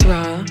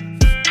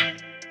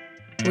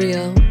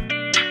Real,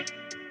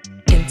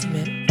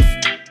 intimate.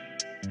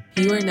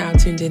 You are now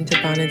tuned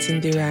into Bonnets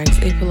and Durags,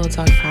 a Pillow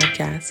Talk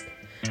podcast.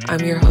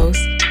 I'm your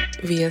host,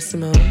 Via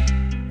Simone.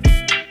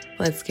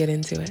 Let's get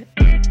into it. Work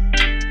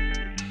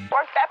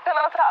that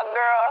pillow talk,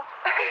 girl.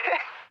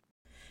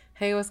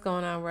 Hey, what's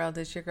going on, world?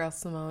 It's your girl,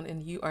 Simone,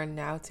 and you are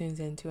now tuned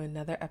into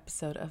another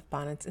episode of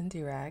Bonnets and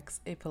Durags,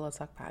 a Pillow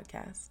Talk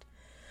podcast.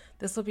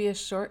 This will be a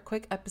short,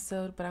 quick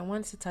episode, but I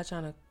wanted to touch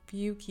on a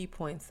few key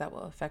points that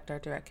will affect our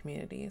direct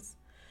communities,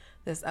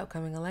 this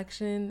upcoming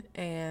election,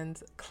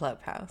 and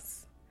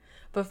Clubhouse.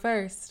 But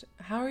first,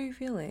 how are you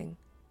feeling?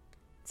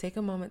 Take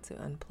a moment to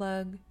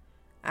unplug,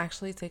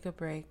 actually take a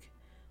break,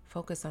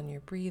 focus on your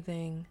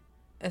breathing,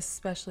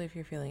 especially if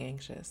you're feeling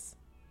anxious.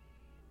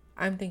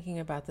 I'm thinking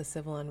about the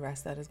civil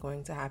unrest that is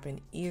going to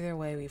happen either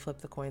way we flip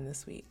the coin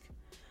this week.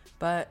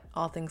 But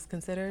all things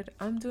considered,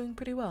 I'm doing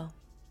pretty well.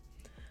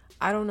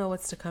 I don't know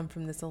what's to come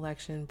from this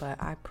election, but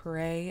I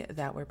pray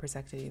that we're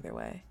protected either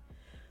way.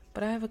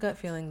 But I have a gut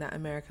feeling that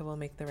America will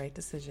make the right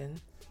decision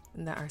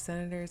and that our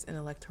senators and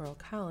electoral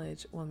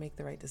college will make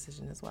the right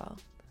decision as well.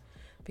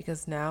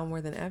 Because now more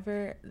than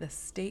ever, the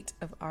state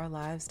of our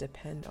lives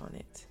depend on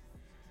it.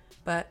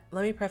 But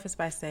let me preface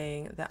by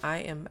saying that I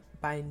am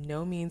by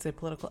no means a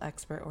political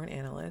expert or an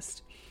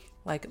analyst.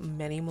 Like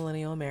many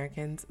millennial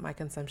Americans, my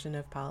consumption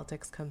of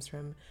politics comes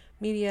from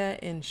media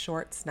in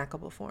short,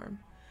 snackable form.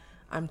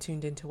 I'm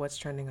tuned into what's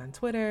trending on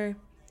Twitter.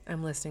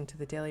 I'm listening to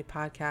the daily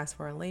podcast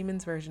for a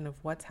layman's version of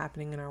what's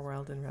happening in our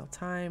world in real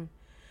time.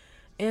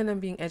 And I'm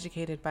being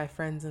educated by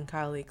friends and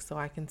colleagues so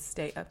I can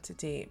stay up to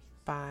date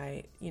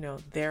by,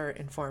 their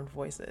informed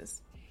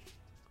voices.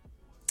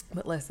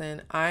 But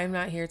listen, I'm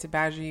not here to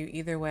badger you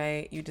either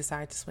way you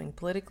decide to swing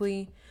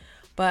politically,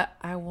 but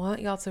I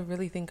want y'all to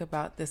really think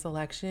about this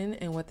election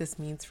and what this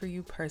means for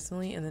you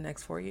personally in the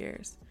next 4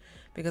 years.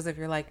 Because if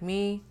you're like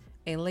me,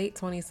 a late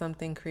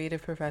 20-something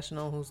creative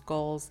professional whose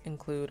goals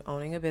include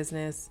owning a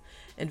business,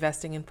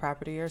 investing in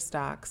property or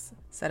stocks,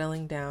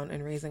 settling down,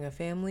 and raising a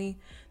family,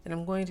 then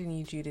I'm going to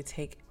need you to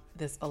take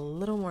this a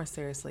little more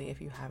seriously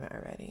if you haven't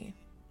already.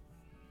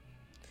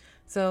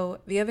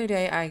 So the other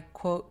day, I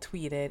quote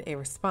tweeted a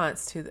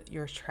response to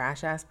your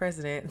trash-ass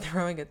president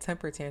throwing a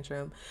temper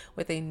tantrum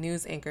with a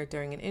news anchor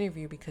during an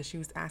interview because she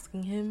was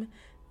asking him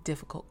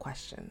difficult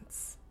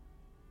questions.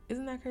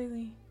 Isn't that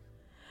crazy?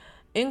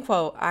 In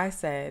quote, I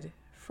said,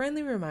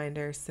 "Friendly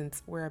reminder,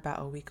 since we're about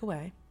a week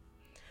away,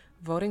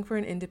 voting for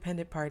an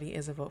independent party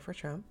is a vote for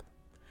Trump.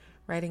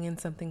 Writing in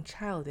something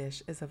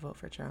childish is a vote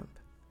for Trump.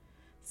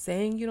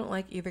 Saying you don't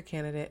like either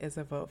candidate is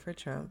a vote for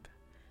Trump.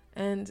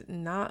 And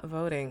not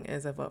voting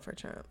is a vote for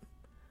Trump.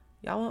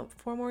 Y'all want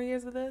 4 more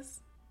years of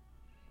this?"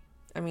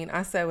 I mean,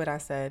 I said what I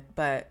said,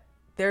 but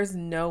there's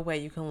no way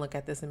you can look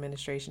at this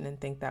administration and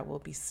think that we'll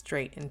be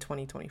straight in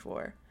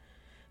 2024.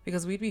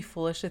 Because we'd be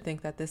foolish to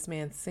think that this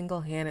man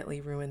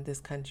single-handedly ruined this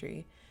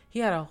country. He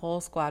had a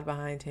whole squad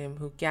behind him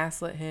who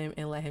gaslit him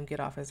and let him get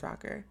off his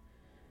rocker.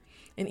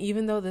 And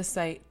even though this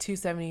site,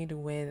 270 to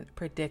Win,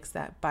 predicts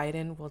that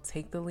Biden will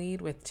take the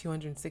lead with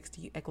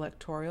 260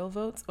 electoral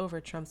votes over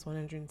Trump's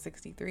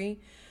 163,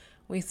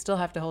 we still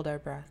have to hold our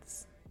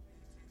breaths.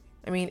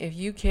 I mean, if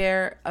you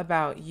care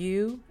about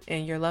you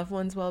and your loved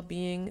ones'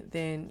 well-being,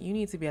 then you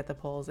need to be at the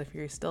polls if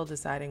you're still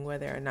deciding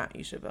whether or not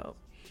you should vote.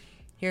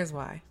 Here's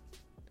why.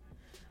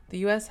 The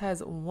U.S.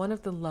 has one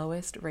of the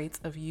lowest rates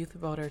of youth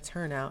voter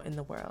turnout in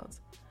the world.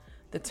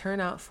 The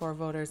turnout for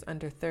voters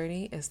under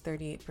 30 is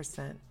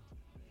 38%,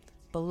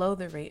 below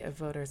the rate of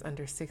voters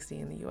under 60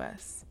 in the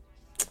U.S.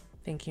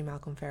 Thank you,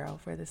 Malcolm Farrell,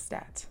 for this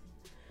stat.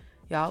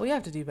 Y'all, we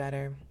have to do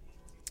better.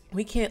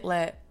 We can't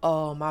let,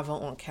 my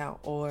vote won't count,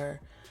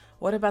 or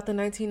what about the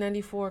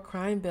 1994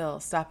 crime bill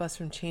stop us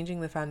from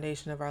changing the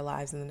foundation of our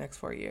lives in the next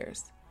 4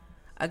 years?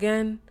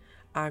 Again,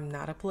 I'm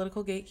not a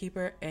political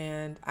gatekeeper,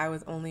 and I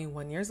was only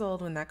 1 year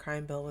old when that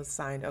crime bill was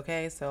signed,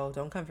 okay? So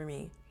don't come for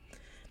me.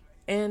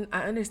 And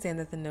I understand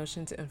that the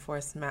notion to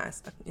enforce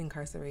mass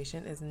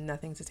incarceration is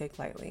nothing to take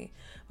lightly,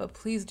 but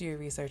please do your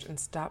research and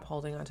stop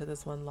holding onto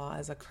this one law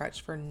as a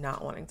crutch for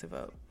not wanting to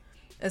vote.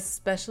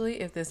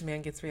 Especially if this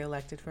man gets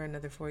reelected for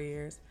another 4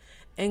 years.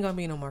 Ain't gonna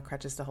be no more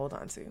crutches to hold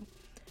on to.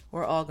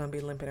 We're all gonna be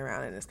limping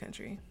around in this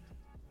country.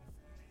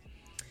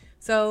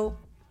 So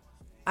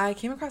I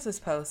came across this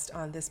post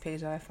on this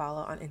page that I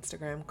follow on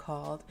Instagram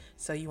called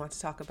So You Want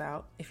to Talk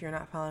About. If you're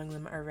not following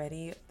them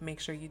already, make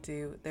sure you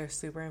do. They're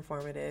super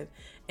informative,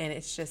 and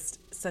it's just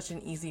such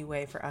an easy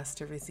way for us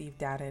to receive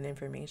data and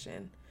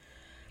information.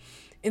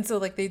 And so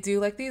they do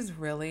these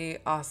really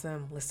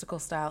awesome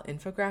listicle style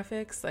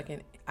infographics, like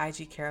in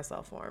IG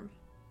carousel form.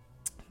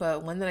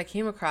 But one that I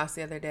came across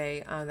the other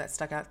day that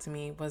stuck out to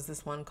me was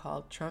this one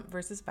called Trump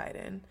versus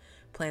Biden,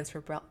 Plans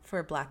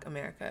for Black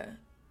America.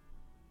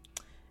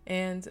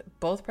 And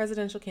both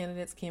presidential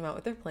candidates came out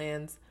with their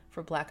plans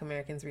for Black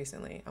Americans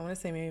recently. I want to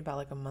say maybe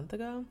about a month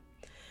ago.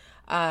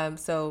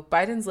 So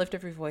Biden's Lift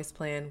Every Voice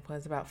plan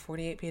was about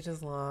 48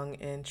 pages long,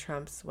 and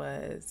Trump's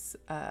was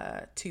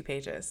 2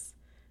 pages.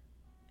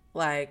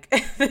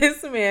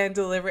 This man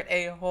delivered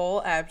a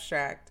whole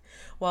abstract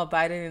while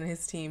Biden and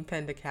his team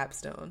penned a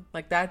capstone.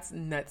 Like, that's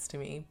nuts to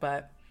me,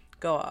 but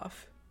go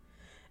off.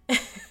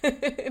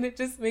 And it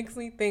just makes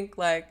me think,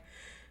 like,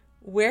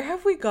 where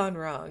have we gone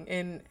wrong?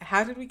 And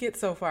how did we get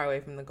so far away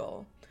from the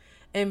goal?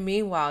 And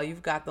meanwhile,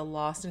 you've got the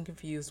lost and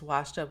confused,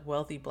 washed up,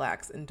 wealthy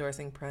blacks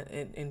endorsing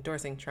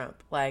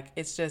Trump. Like,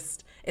 it's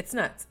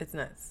nuts. It's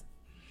nuts.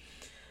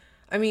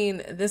 I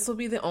mean, this will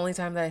be the only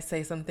time that I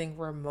say something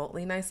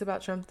remotely nice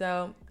about Trump,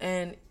 though.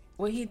 And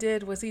what he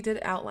did was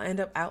end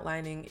up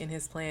outlining in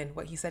his plan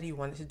what he said he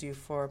wanted to do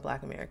for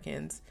Black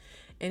Americans.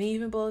 And he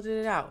even bulleted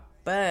it out.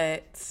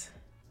 But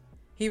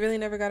he really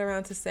never got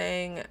around to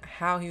saying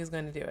how he was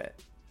going to do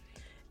it.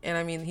 And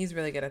I mean, he's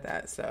really good at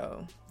that.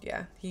 So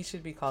yeah, he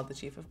should be called the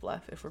chief of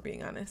bluff, if we're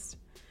being honest.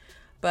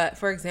 But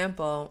for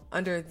example,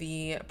 under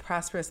the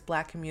Prosperous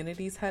Black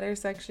Communities header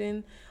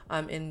section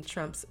in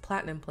Trump's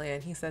Platinum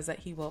Plan, he says that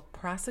he will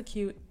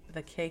prosecute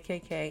the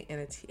KKK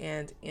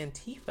and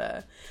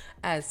Antifa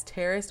as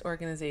terrorist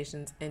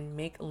organizations and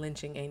make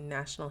lynching a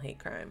national hate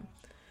crime.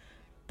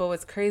 But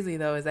what's crazy,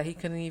 though, is that he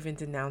couldn't even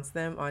denounce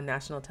them on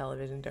national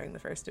television during the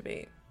first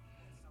debate.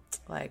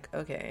 Like,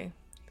 okay.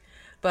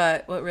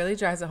 But what really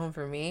drives it home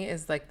for me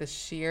is like the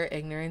sheer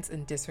ignorance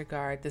and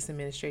disregard this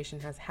administration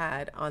has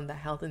had on the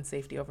health and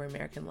safety over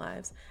American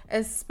lives,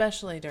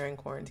 especially during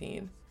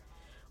quarantine.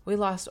 We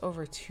lost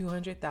over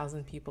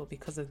 200,000 people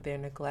because of their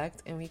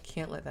neglect, and we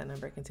can't let that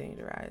number continue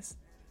to rise.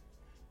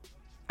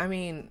 I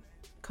mean,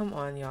 come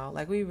on, y'all.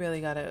 Like, we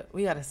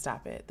gotta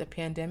stop it. The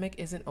pandemic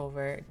isn't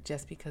over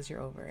just because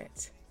you're over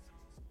it.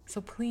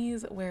 So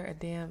please wear a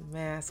damn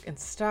mask and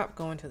stop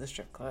going to the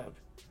strip club.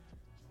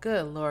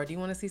 Good Lord, you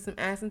want to see some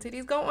ass and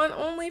titties? Go on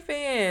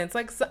OnlyFans.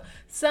 Like,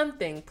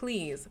 something,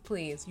 please.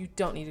 You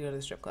don't need to go to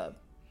the strip club.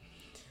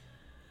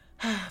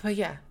 But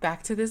yeah,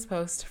 back to this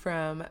post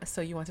from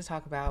So You Want to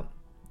Talk About.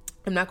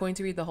 I'm not going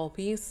to read the whole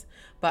piece,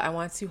 but I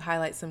want to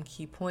highlight some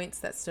key points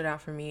that stood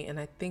out for me, and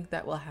I think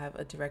that will have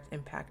a direct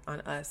impact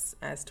on us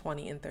as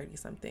 20 and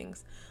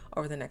 30-somethings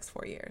over the next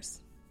 4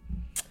 years.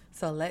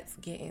 So let's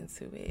get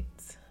into it.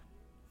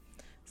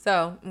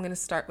 So I'm going to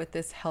start with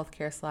this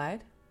healthcare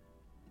slide.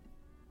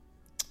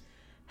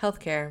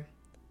 Healthcare.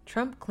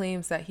 Trump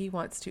claims that he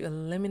wants to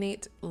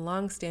eliminate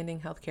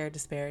long-standing healthcare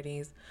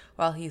disparities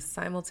while he's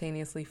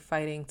simultaneously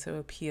fighting to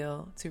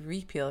repeal the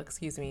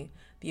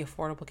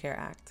Affordable Care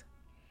Act.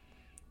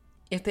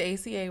 If the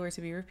ACA were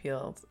to be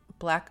repealed,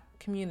 Black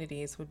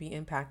communities would be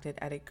impacted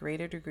at a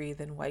greater degree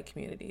than white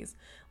communities,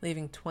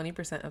 leaving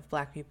 20% of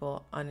Black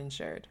people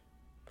uninsured.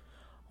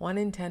 1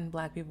 in 10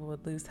 Black people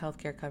would lose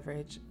healthcare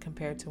coverage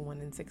compared to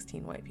 1 in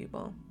 16 white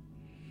people.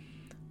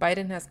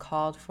 Biden has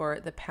called for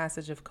the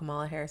passage of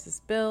Kamala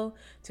Harris's bill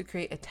to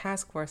create a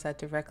task force that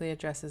directly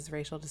addresses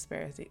racial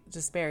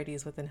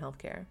disparities within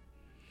healthcare.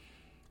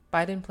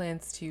 Biden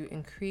plans to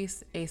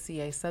increase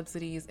ACA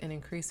subsidies and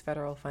increase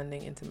federal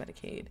funding into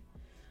Medicaid.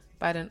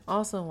 Biden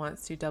also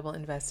wants to double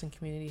invest in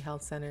community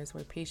health centers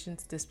where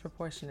patients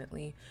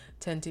disproportionately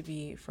tend to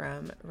be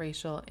from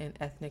racial and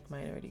ethnic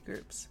minority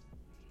groups.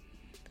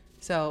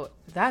 So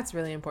that's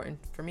really important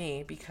for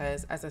me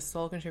because as a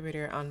sole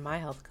contributor on my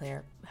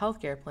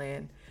healthcare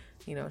plan,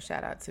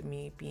 shout out to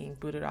me being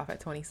booted off at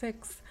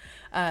 26.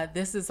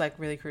 This is like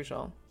really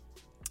crucial.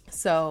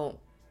 So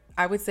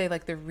I would say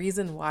like the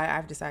reason why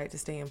I've decided to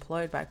stay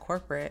employed by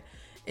corporate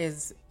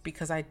is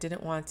because I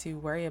didn't want to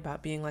worry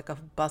about being like a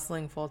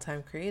bustling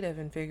full-time creative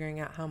and figuring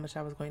out how much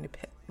I was going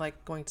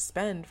to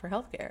spend for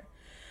healthcare.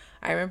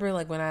 I remember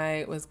like when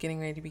I was getting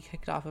ready to be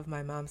kicked off of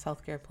my mom's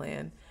healthcare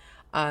plan,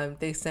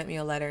 they sent me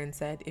a letter and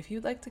said, if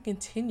you'd like to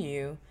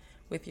continue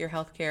with your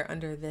healthcare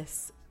under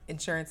this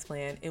insurance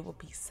plan, it will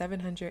be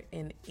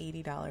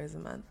 $780 a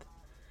month.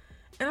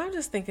 And I'm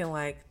just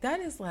thinking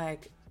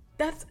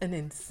that's an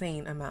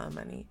insane amount of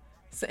money.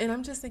 So, and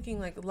I'm just thinking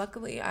like,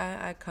 luckily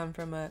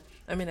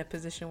I'm in a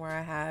position where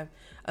I have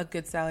a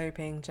good salary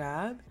paying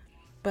job,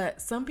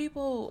 but some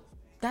people,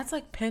 that's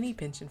like penny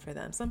pinching for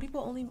them. Some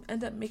people only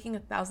end up making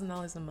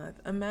 $1,000 a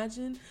month.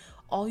 Imagine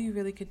all you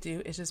really could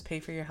do is just pay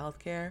for your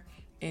healthcare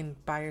and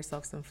buy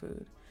yourself some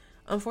food.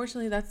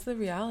 Unfortunately, that's the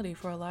reality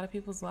for a lot of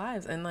people's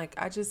lives. And like,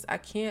 I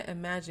can't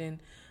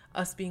imagine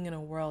us being in a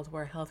world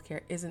where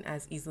healthcare isn't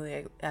as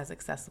easily as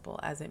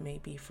accessible as it may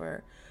be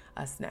for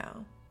us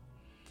now.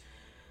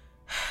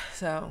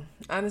 So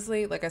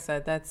honestly, like I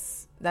said,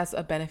 that's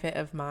a benefit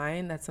of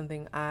mine. That's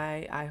something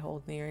I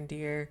hold near and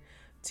dear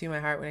to my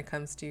heart when it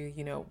comes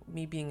to,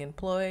 me being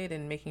employed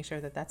and making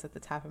sure that that's at the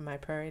top of my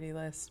priority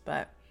list.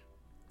 But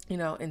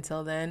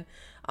until then,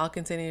 I'll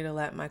continue to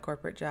let my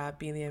corporate job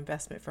be the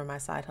investment for my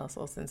side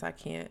hustle since I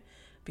can't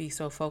be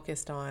so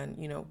focused on,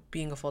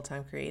 being a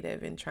full-time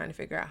creative and trying to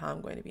figure out how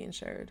I'm going to be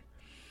insured.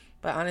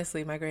 But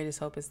honestly, my greatest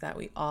hope is that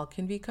we all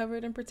can be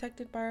covered and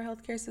protected by our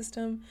healthcare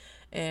system,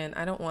 and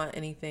I don't want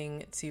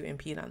anything to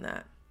impede on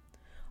that.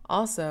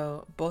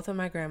 Also, both of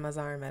my grandmas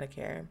are on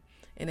Medicare,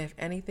 and if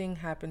anything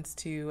happens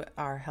to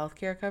our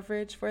healthcare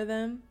coverage for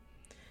them,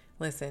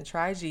 listen,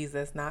 try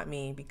Jesus, not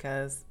me,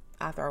 because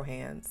I throw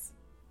hands.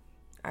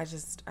 I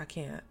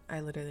can't. I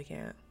literally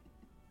can't.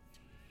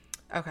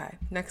 Okay,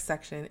 next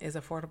section is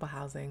affordable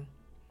housing.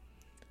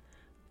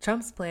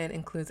 Trump's plan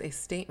includes a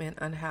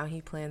statement on how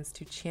he plans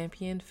to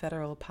champion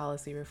federal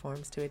policy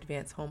reforms to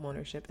advance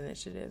homeownership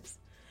initiatives,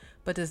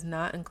 but does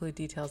not include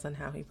details on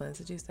how he plans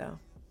to do so.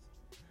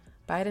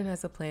 Biden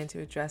has a plan to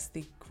address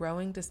the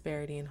growing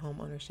disparity in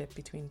homeownership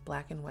between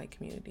Black and white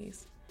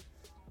communities.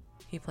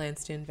 He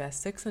plans to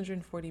invest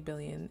 $640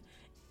 billion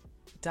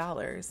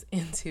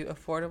into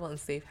affordable and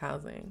safe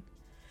housing.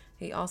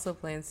 He also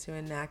plans to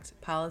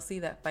enact policy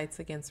that fights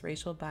against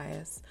racial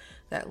bias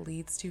that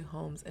leads to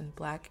homes in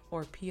Black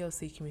or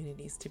POC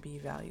communities to be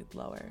valued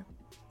lower.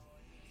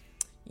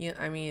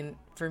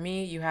 For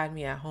me, you had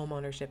me at home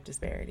ownership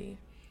disparity.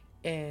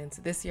 And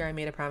this year I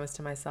made a promise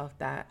to myself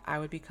that I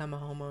would become a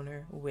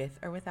homeowner with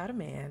or without a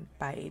man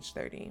by age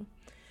 30.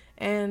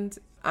 And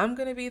I'm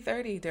going to be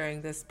 30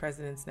 during this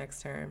president's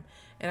next term.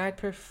 And I'd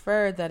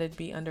prefer that it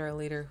be under a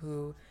leader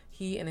who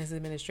he and his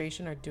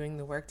administration are doing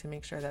the work to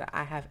make sure that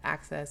I have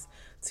access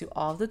to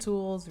all the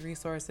tools,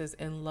 resources,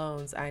 and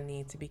loans I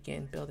need to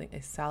begin building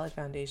a solid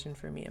foundation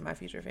for me and my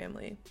future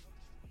family.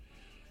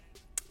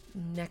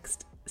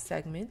 Next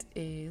segment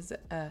is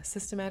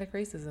systematic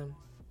racism.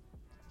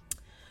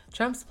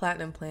 Trump's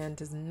Platinum Plan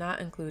does not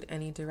include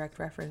any direct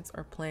reference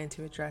or plan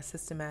to address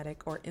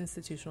systematic or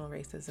institutional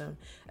racism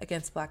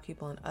against Black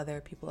people and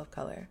other people of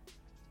color.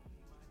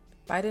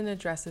 Biden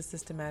addresses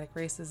systematic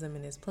racism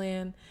in his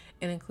plan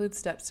and includes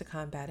steps to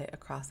combat it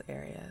across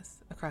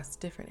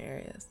different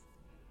areas.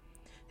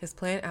 His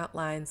plan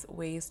outlines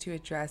ways to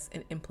address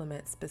and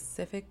implement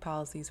specific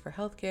policies for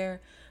healthcare,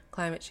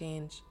 climate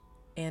change,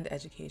 and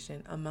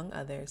education, among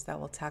others, that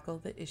will tackle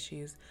the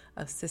issues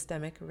of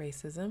systemic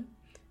racism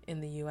in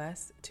the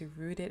U.S. to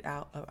root it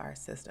out of our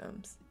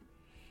systems.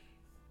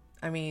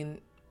 I'm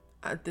going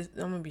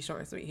to be short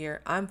and sweet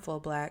here. I'm full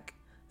Black,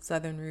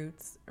 Southern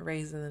roots,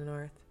 raised in the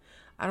North.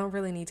 I don't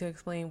really need to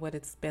explain what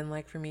it's been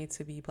like for me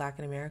to be Black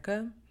in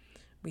America.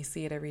 We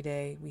see it every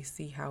day. We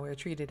see how we're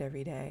treated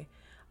every day.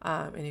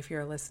 And if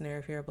you're a listener,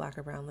 if you're a Black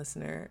or brown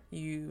listener,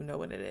 you know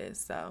what it is.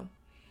 So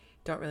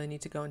don't really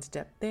need to go into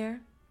depth there.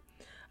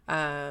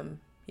 But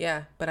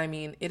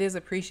it is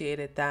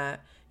appreciated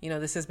that,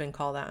 this has been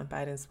called out in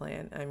Biden's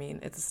plan.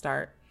 It's a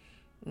start.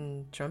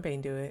 Trump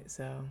ain't do it,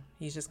 so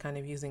he's just kind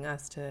of using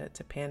us to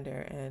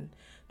pander and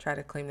try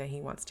to claim that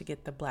he wants to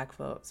get the Black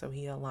vote, so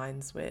he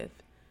aligns with,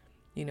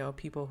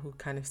 people who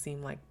kind of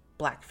seem like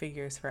Black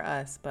figures for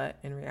us, but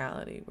in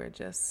reality, we're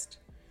just,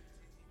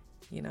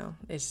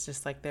 it's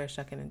just like they're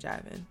shucking and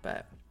jiving.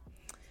 But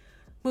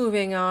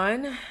moving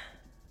on,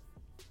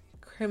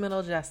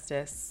 criminal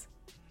justice.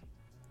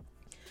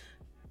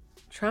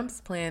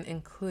 Trump's plan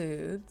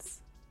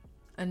includes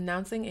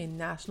announcing a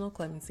National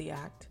Clemency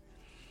Act,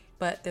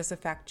 but there's a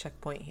fact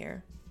checkpoint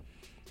here.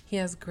 He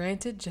has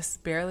granted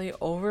just barely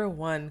over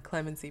one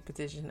clemency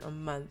petition a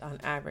month on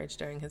average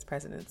during his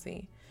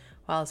presidency,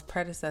 while his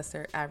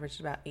predecessor averaged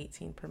about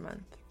 18 per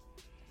month.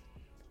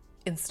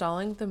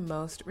 Installing the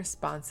most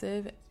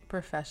responsive,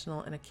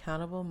 professional, and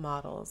accountable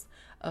models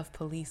of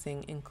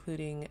policing,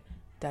 including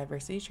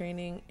diversity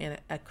training and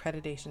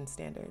accreditation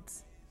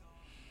standards.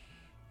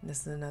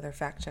 This is another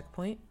fact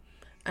checkpoint.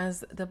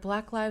 As the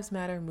Black Lives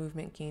Matter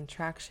movement gained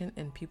traction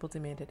and people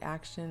demanded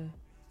action,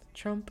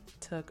 Trump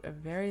took a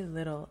very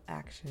little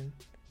action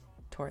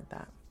toward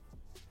that.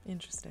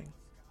 Interesting.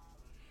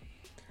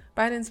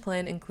 Biden's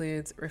plan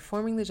includes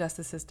reforming the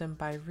justice system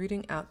by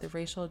rooting out the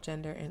racial,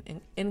 gender,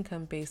 and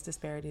income-based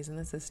disparities in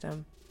the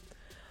system,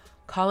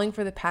 calling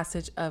for the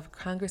passage of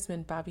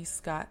Congressman Bobby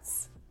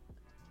Scott's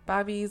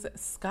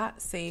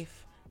Scott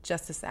Safe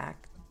Justice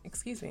Act,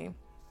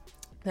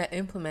 that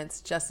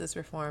implements justice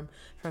reform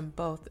from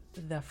both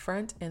the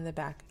front and the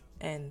back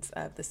ends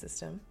of the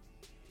system,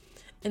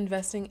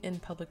 investing in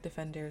public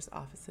defenders'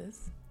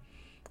 offices,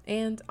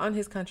 and on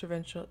his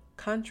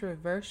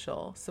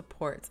controversial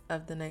support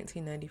of the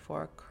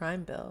 1994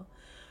 crime bill,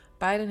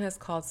 Biden has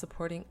called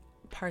supporting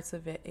parts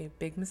of it a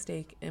big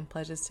mistake and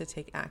pledges to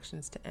take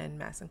actions to end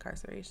mass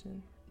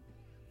incarceration.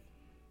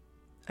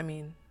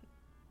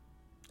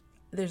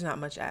 There's not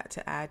much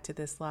to add to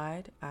this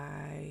slide.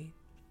 I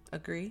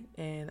agree,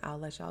 and I'll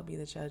let y'all be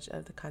the judge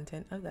of the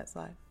content of that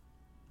slide.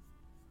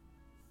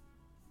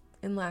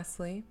 And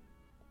lastly,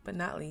 but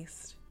not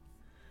least,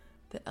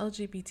 the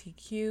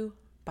LGBTQ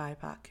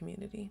BIPOC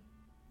community.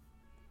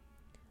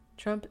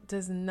 Trump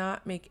does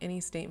not make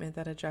any statement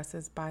that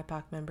addresses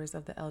BIPOC members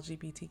of the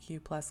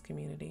LGBTQ plus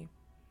community.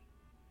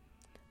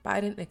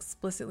 Biden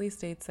explicitly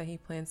states that he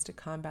plans to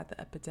combat the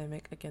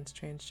epidemic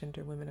against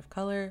transgender women of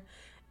color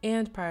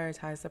and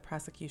prioritize the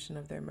prosecution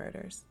of their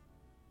murders.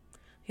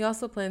 He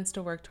also plans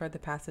to work toward the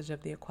passage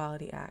of the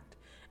Equality Act,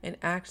 an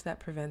act that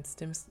prevents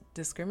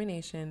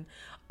discrimination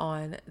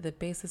on the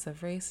basis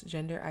of race,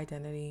 gender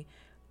identity,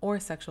 or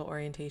sexual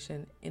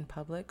orientation in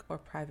public or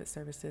private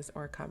services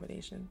or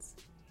accommodations.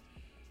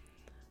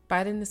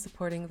 Biden is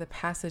supporting the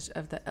passage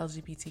of the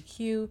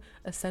LGBTQ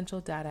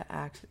Essential Data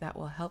Act that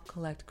will help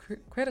collect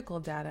critical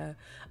data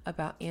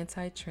about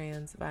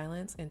anti-trans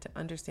violence and to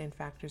understand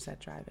factors that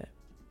drive it.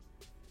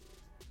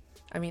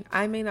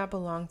 I may not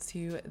belong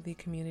to the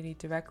community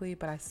directly,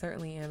 but I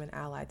certainly am an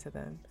ally to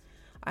them.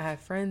 I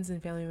have friends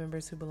and family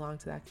members who belong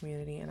to that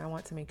community, and I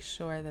want to make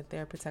sure that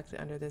they're protected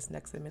under this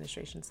next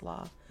administration's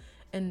law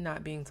and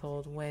not being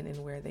told when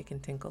and where they can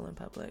tinkle in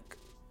public.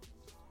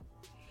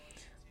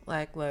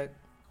 Like, look,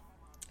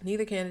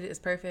 neither candidate is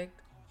perfect.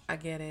 I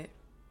get it.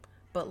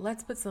 But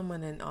let's put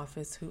someone in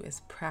office who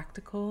is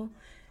practical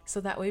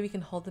so that way we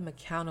can hold them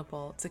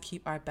accountable to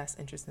keep our best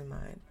interests in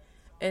mind,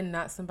 and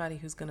not somebody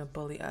who's going to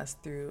bully us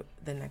through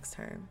the next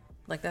term.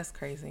 Like, that's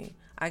crazy.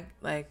 I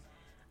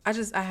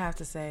have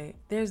to say,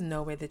 there's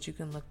no way that you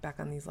can look back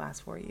on these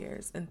last 4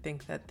 years and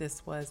think that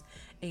this was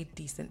a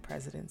decent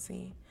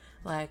presidency.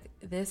 Like,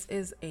 this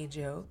is a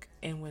joke.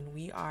 And when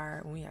we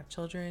have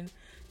children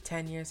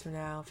 10 years from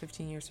now,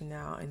 15 years from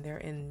now, and they're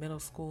in middle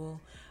school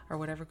or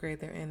whatever grade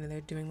they're in, and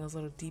they're doing those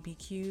little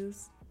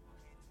DBQs,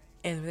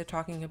 and they're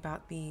talking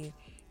about the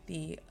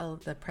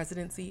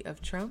presidency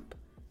of Trump,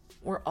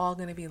 we're all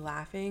going to be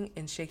laughing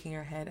and shaking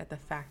our head at the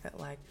fact that,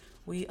 like,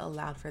 we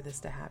allowed for this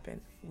to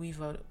happen. We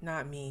voted,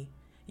 not me.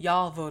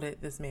 Y'all voted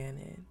this man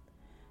in.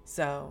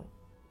 So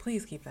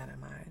please keep that in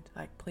mind.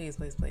 Like, please,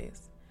 please,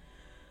 please.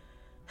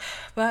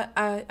 But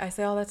I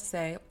say all that to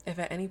say, if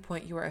at any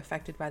point you are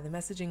affected by the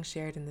messaging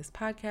shared in this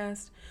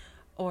podcast,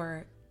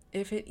 or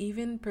if it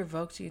even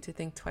provoked you to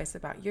think twice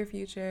about your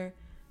future,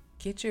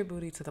 get your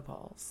booty to the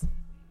polls.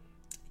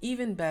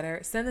 Even better,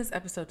 send this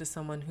episode to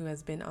someone who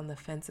has been on the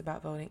fence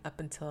about voting up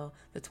until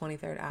the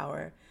 23rd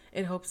hour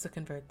in hopes to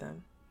convert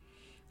them.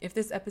 If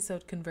this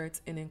episode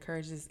converts and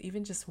encourages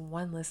even just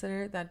one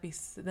listener,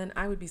 then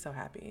I would be so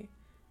happy.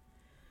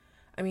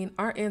 I mean,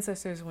 our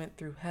ancestors went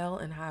through hell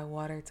and high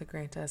water to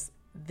grant us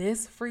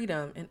this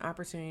freedom and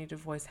opportunity to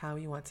voice how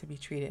we want to be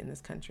treated in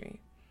this country.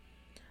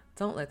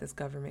 Don't let this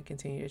government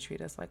continue to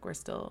treat us like we're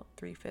still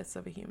 3/5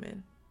 of a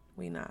human.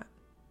 We not.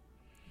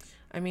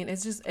 I mean,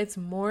 it's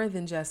more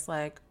than just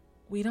like,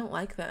 we don't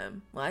like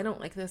them. Well, I don't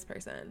like this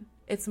person.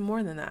 It's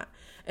more than that.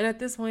 And at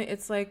this point,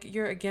 it's like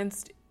you're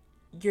against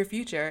your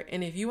future.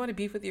 And if you want to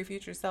beef with your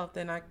future self,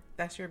 then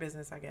that's your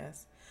business, I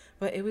guess.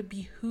 But it would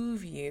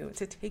behoove you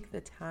to take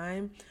the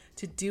time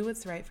to do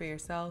what's right for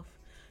yourself,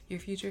 your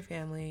future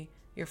family,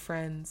 your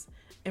friends,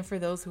 and for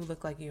those who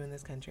look like you in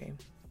this country.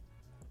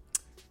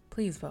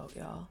 Please vote,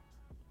 y'all.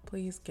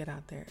 Please get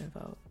out there and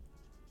vote.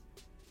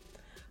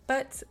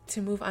 But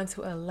to move on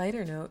to a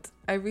lighter note,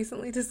 I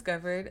recently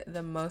discovered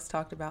the most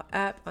talked about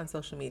app on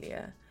social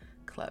media,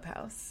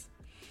 Clubhouse.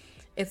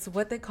 It's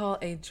what they call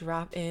a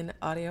drop-in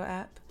audio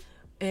app.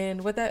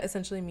 And what that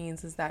essentially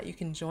means is that you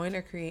can join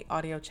or create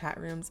audio chat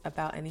rooms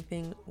about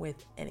anything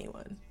with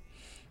anyone.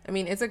 I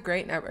mean, it's a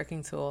great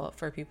networking tool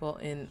for people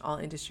in all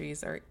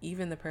industries, or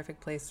even the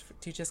perfect place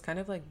to just kind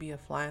of like be a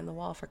fly on the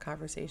wall for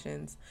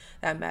conversations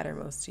that matter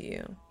most to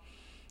you.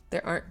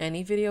 There aren't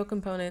any video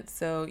components,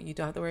 so you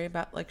don't have to worry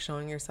about like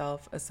showing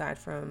yourself aside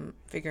from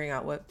figuring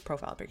out what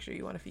profile picture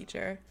you want to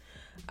feature.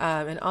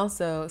 And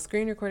also,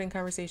 screen recording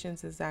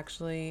conversations is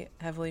actually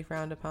heavily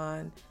frowned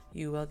upon.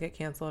 You will get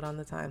canceled on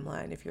the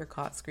timeline if you're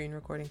caught screen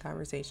recording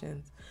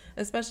conversations,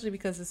 especially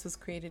because this was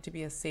created to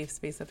be a safe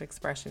space of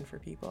expression for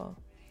people.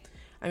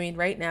 I mean,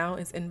 right now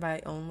it's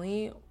invite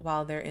only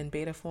while they're in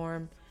beta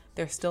form.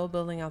 They're still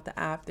building out the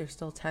app. They're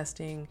still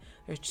testing.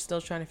 They're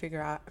still trying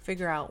to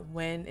figure out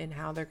when and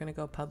how they're going to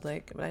go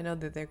public. But I know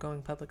that they're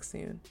going public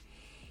soon.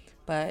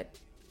 But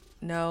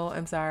no,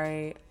 I'm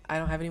sorry. I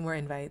don't have any more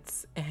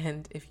invites.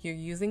 And if you're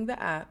using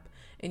the app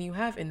and you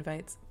have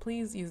invites,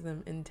 please use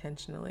them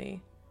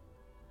intentionally.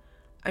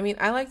 I mean,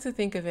 I like to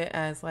think of it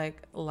as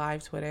like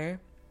live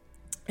Twitter.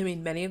 I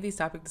mean, many of these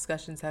topic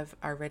discussions have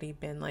already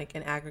been like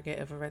an aggregate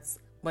of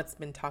what's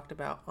been talked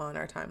about on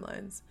our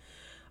timelines,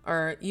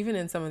 or even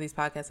in some of these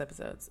podcast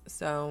episodes.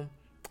 So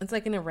it's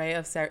like an array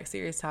of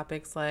serious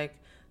topics like,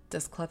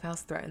 does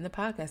Clubhouse threaten the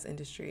podcast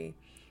industry?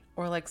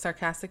 Or like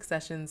sarcastic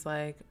sessions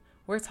like,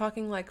 we're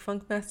talking like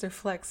Funkmaster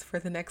Flex for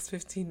the next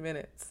 15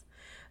 minutes.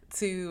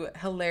 To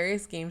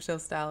hilarious game show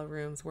style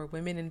rooms where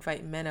women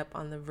invite men up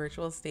on the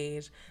virtual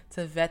stage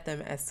to vet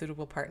them as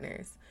suitable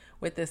partners,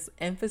 with this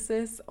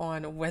emphasis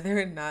on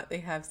whether or not they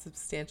have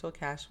substantial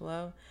cash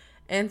flow,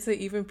 and to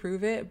even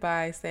prove it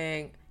by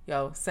saying,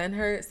 yo, send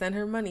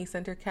her money,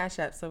 send her cash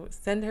app. So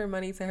send her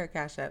money to her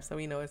cash app so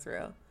we know it's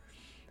real.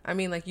 I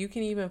mean, like, you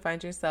can even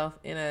find yourself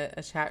in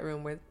a chat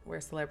room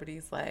where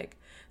celebrities like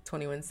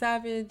 21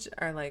 Savage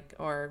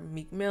or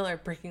Meek Mill are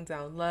breaking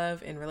down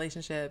love and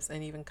relationships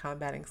and even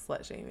combating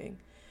slut shaming.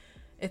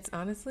 It's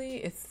honestly,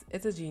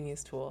 it's a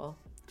genius tool.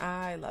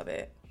 I love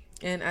it.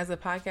 And as a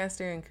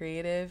podcaster and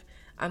creative,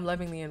 I'm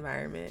loving the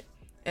environment.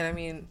 And I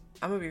mean,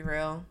 I'm gonna be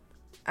real.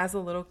 As a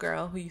little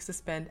girl who used to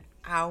spend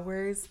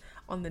hours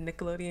on the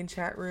Nickelodeon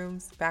chat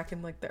rooms back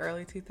in like the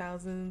early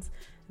 2000s,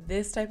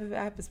 this type of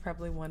app is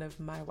probably one of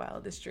my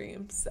wildest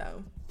dreams.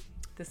 So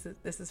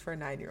this is for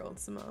 9-year-old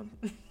Simone.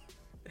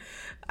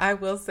 I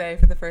will say,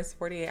 for the first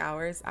 48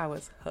 hours, I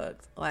was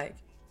hooked. Like,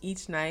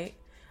 each night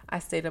I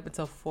stayed up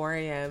until 4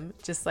 a.m.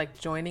 just like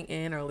joining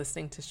in or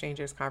listening to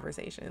strangers'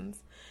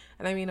 conversations.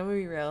 And I mean, I'm gonna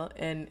be real,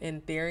 and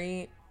in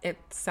theory, it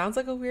sounds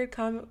like a weird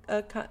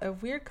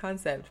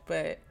concept,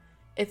 but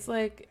It's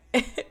like,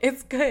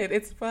 it's good,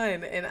 it's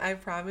fun. And I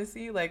promise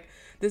you, like,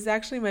 this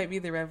actually might be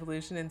the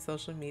revolution in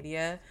social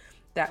media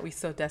that we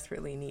so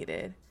desperately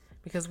needed.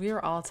 Because we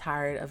were all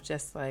tired of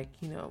just like,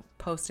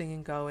 posting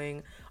and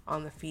going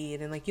on the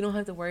feed. And like, you don't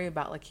have to worry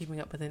about like keeping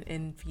up with an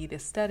in feed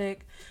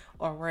aesthetic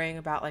or worrying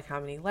about like how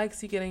many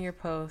likes you get on your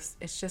posts.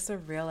 It's just a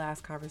real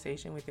ass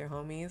conversation with your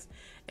homies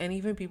and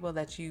even people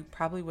that you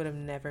probably would have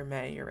never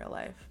met in your real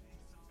life.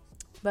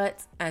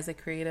 But as a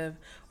creative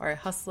or a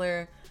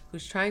hustler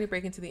who's trying to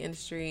break into the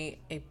industry,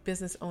 a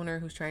business owner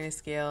who's trying to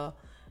scale,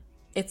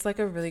 it's like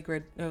a really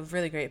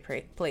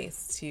great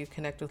place to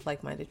connect with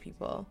like-minded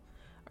people,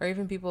 or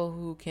even people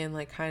who can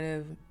like kind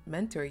of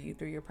mentor you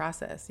through your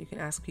process. You can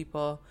ask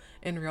people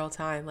in real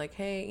time, like,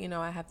 hey,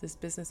 I have this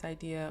business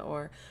idea,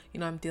 or,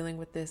 I'm dealing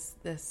with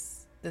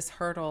this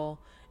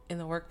hurdle in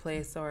the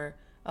workplace, or,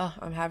 oh,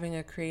 I'm having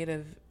a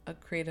creative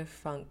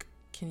funk.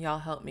 Can y'all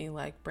help me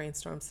like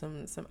brainstorm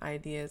some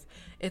ideas?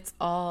 It's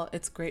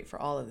great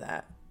for all of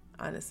that,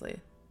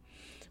 honestly.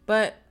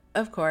 But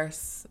of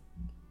course,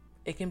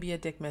 it can be a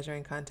dick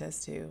measuring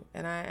contest too.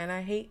 And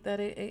I hate that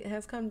it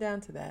has come down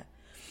to that.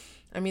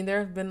 I mean, there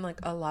have been like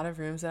a lot of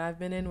rooms that I've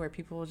been in where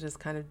people will just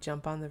kind of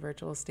jump on the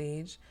virtual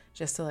stage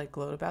just to like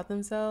gloat about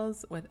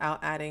themselves without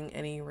adding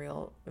any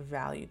real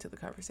value to the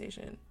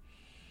conversation.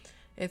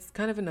 It's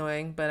kind of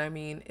annoying, but I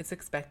mean, it's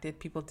expected.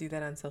 People do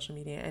that on social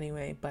media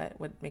anyway. But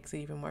what makes it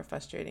even more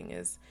frustrating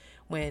is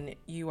when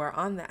you are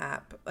on the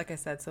app, like I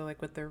said, so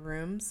like with the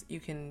rooms, you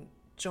can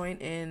join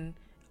in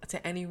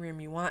to any room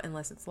you want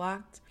unless it's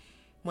locked.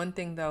 One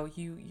thing though,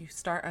 you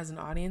start as an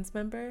audience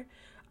member,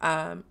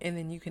 and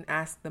then you can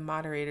ask the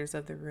moderators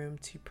of the room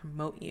to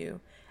promote you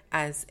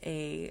as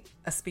a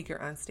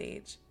speaker on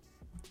stage.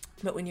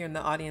 But when you're in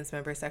the audience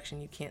member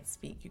section, you can't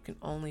speak. You can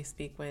only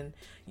speak when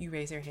you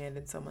raise your hand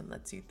and someone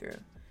lets you through.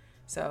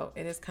 So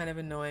it is kind of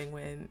annoying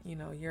when,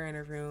 you're in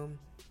a room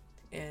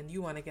and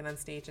you want to get on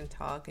stage and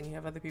talk, and you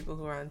have other people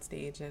who are on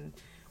stage and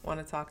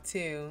want to talk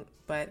too,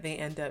 but they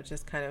end up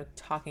just kind of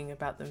talking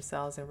about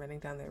themselves and running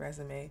down their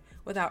resume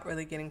without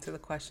really getting to the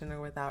question,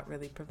 or without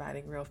really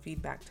providing real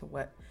feedback to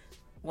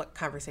what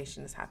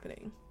conversation is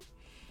happening.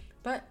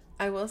 But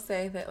I will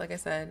say that, like I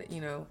said,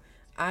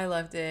 I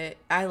loved it.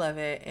 I love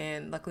it.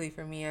 And luckily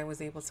for me, I was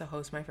able to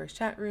host my first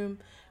chat room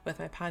with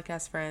my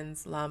podcast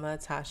friends, Lama,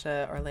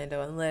 Tasha,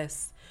 Orlando, and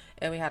Liz.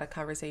 And we had a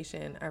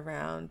conversation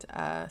around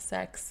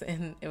sex.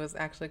 And it was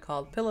actually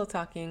called Pillow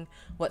Talking,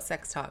 What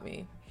Sex Taught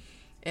Me.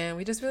 And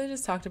we just really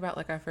talked about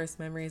like our first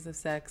memories of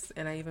sex.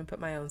 And I even put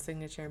my own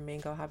signature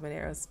mango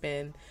habanero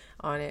spin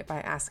on it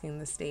by asking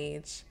the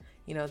stage,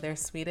 their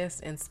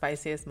sweetest and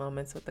spiciest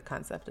moments with the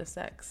concept of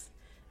sex.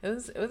 It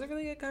was a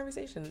really good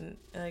conversation.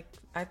 Like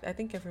I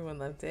think everyone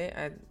loved it.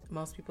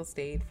 Most people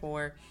stayed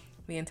for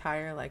the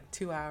entire like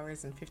 2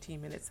 hours and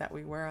 15 minutes that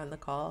we were on the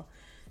call.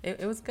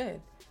 It was good.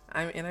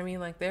 I mean,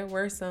 like there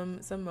were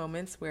some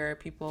moments where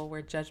people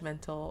were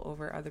judgmental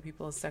over other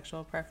people's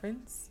sexual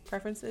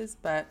preferences,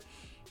 but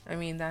I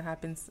mean that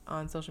happens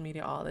on social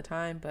media all the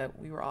time. But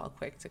we were all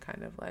quick to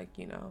kind of like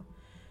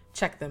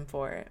check them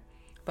for it.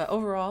 But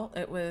overall,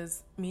 it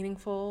was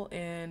meaningful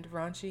and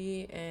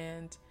raunchy,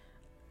 and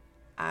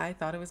I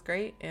thought it was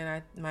great,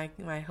 and my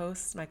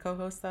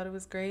co-host thought it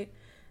was great.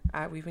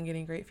 We've been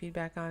getting great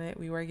feedback on it.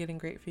 We were getting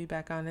great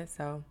feedback on it,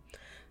 so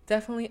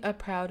definitely a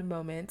proud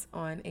moment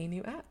on a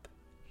new app.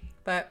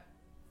 But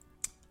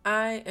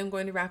I am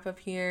going to wrap up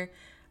here.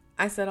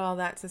 I said all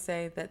that to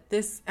say that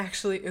this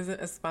actually isn't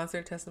a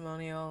sponsored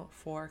testimonial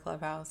for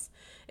Clubhouse.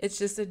 It's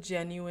just a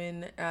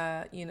genuine,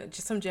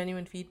 just some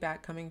genuine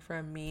feedback coming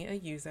from me, a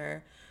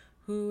user,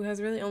 who has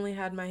really only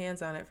had my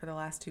hands on it for the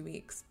last 2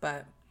 weeks.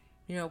 But,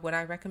 would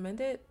I recommend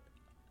it?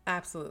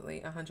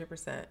 Absolutely,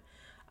 100%.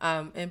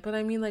 But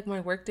I mean, like, my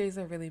work days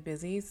are really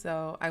busy,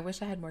 so I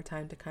wish I had more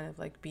time to kind of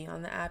like be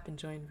on the app and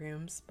join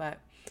rooms. But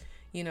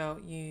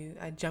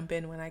I jump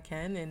in when I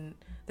can, and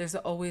there's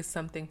always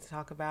something to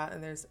talk about,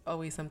 and there's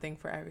always something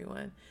for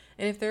everyone.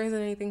 And if there isn't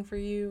anything for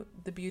you,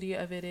 the beauty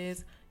of it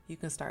is you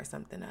can start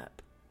something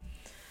up.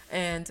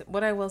 And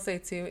what I will say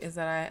too is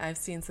that I've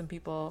seen some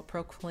people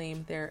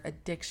proclaim their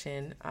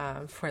addiction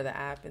for the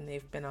app, and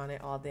they've been on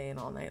it all day and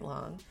all night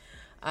long.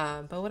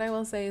 But what I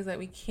will say is that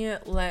we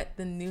can't let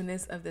the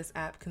newness of this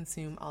app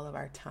consume all of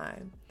our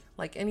time.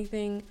 Like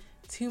anything,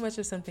 too much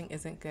of something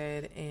isn't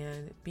good,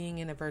 and being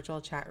in a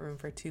virtual chat room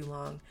for too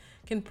long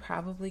can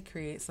probably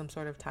create some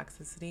sort of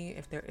toxicity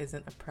if there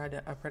isn't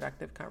a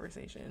productive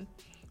conversation.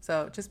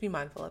 So just be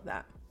mindful of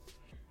that.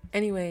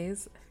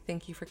 Anyways,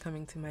 thank you for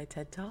coming to my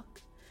TED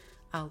Talk.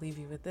 I'll leave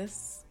you with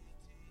this.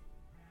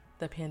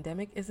 The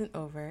pandemic isn't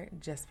over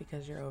just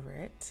because you're over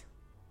it.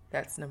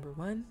 That's number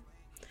 1.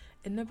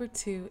 And number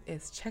 2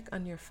 is check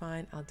on your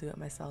fine, I'll do it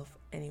myself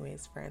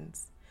anyways,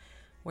 friends.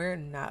 We're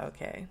not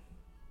okay.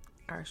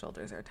 Our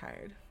shoulders are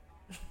tired.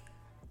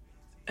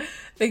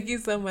 Thank you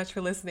so much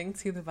for listening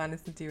to the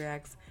Bonnets and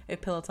Do-Rags, a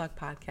Pillow Talk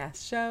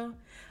podcast show.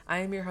 I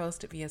am your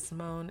host, Via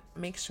Simone.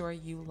 Make sure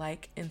you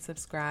like and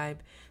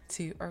subscribe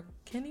to, or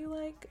can you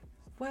like,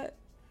 what?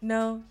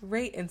 No,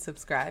 rate and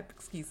subscribe.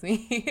 Excuse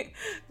me.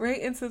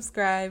 Rate and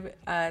subscribe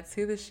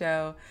to the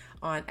show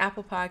on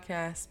Apple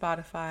Podcasts,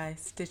 Spotify,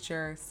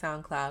 Stitcher,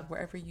 SoundCloud,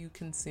 wherever you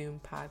consume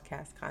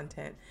podcast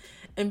content.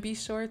 And be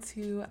sure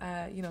to,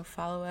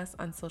 follow us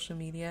on social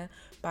media.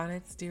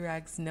 Bonnets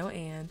Durags No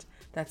And.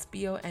 That's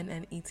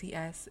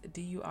BONNETS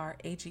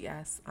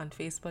DURAGS on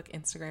Facebook,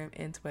 Instagram,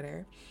 and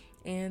Twitter.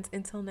 And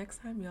until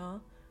next time,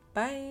 y'all.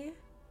 Bye.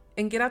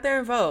 And get out there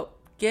and vote.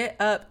 Get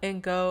up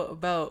and go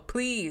vote.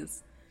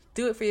 Please.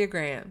 Do it for your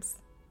grams.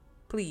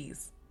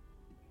 Please.